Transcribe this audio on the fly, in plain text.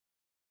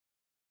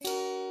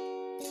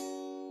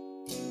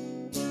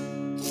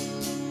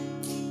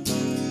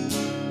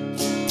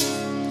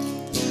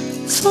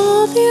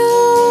you,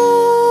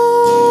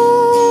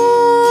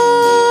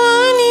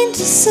 I need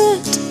to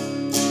sit.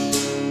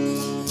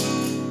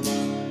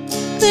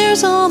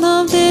 There's all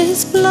of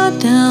this blood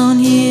down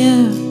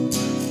here.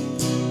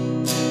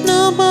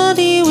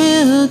 Nobody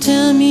will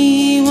tell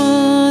me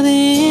what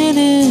it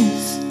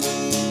is.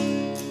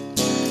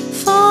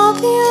 For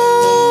you,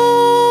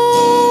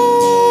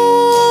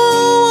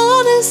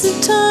 what is the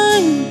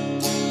time?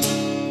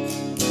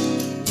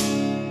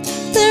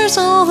 There's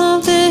all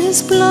of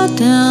this blood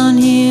down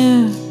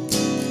here.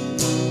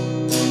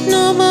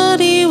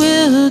 Nobody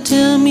will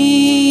tell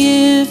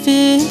me if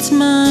it's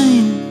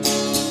mine.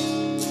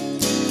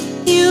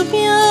 You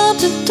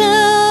built a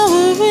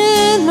tower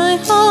in my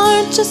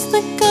heart, just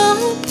like a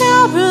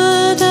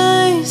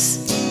paradise.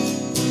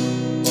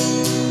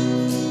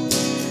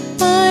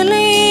 I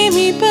lay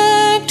me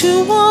back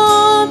to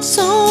what's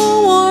so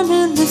warm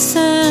in the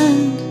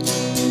sand.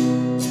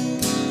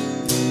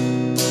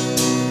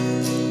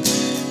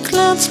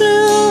 Clouds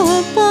flew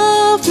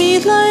above me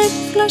like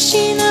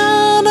flashing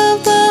out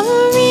of the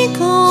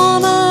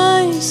recalled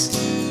eyes.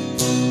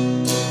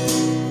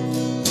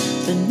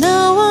 But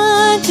now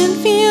I can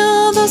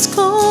feel those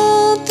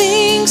cold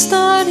things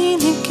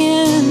starting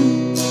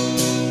again.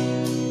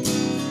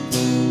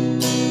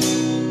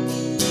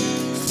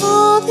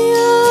 For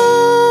you,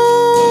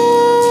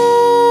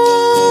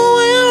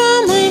 where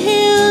are my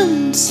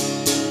hands?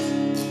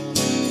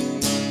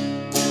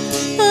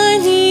 I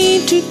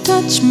need to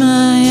touch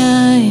my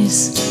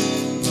eyes.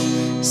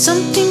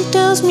 Something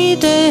tells me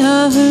they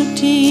are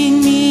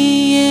hurting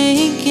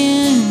me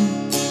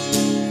again.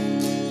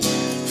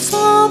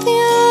 For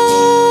you,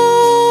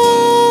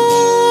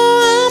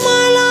 am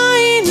I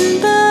lying in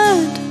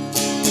bed?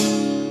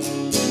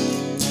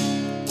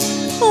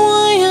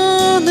 Why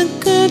are the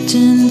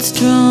curtains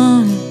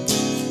drawn?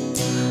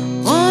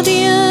 What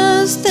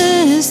is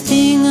this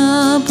thing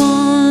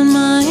upon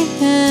my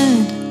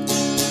head?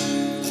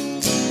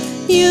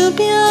 You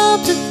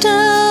built a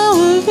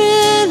tower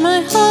in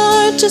my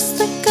heart, just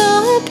like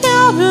a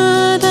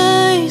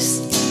paradise.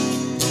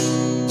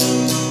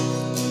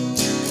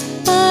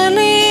 I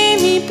lay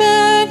me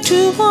back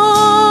to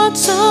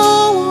what's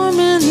so warm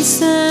in the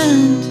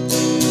sand.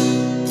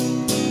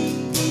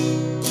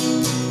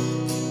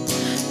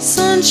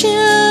 Sun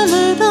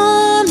shimmered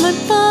on my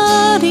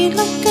body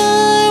like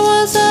I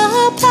was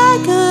a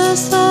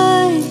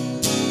parasite.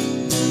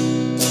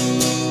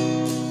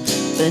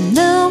 But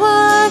now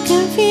I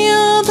can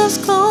feel those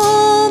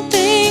cold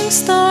things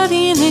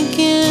starting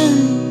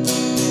again.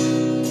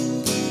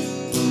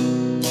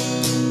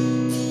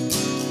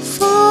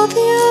 For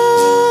you,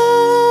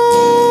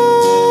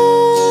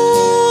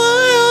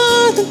 why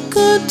are the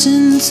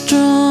curtains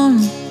drawn?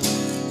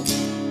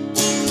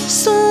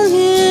 So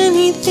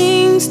many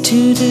things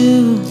to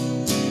do.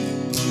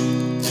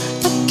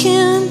 I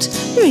can't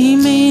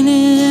remain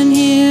in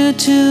here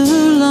too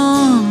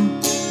long.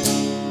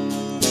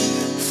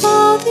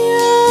 For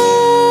you,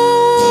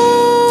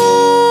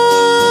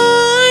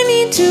 I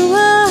need to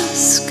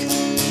ask,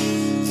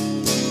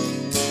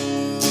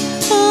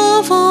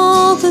 of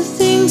all the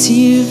things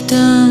you've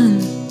done,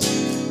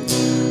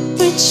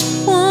 which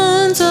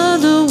ones are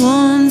the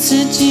ones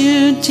that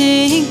you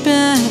take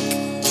back?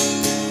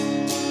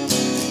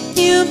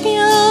 You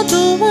built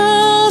a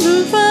world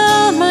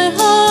around my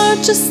heart,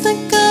 just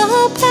like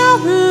a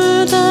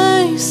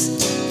paradise.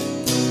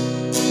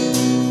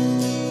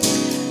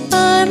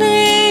 I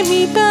lay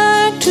me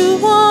back to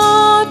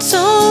what's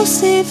so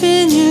safe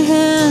in your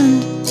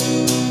hand.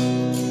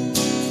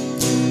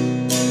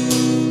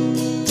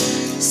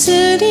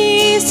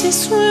 Cities they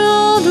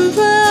swirled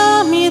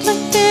around me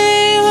like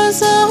there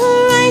was a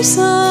race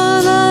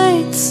of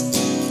lights.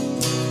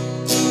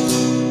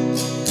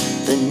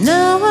 But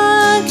now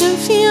I can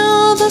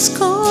feel those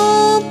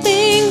cold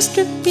things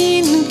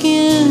dripping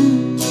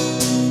again.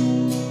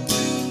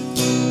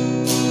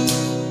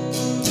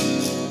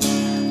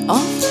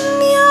 Often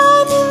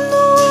beyond in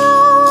the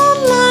world,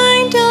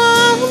 lying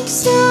down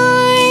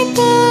side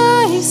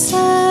by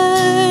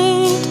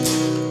side,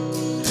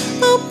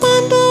 a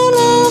bundle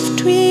of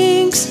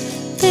twigs,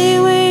 they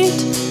wait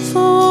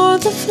for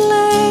the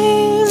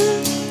flame.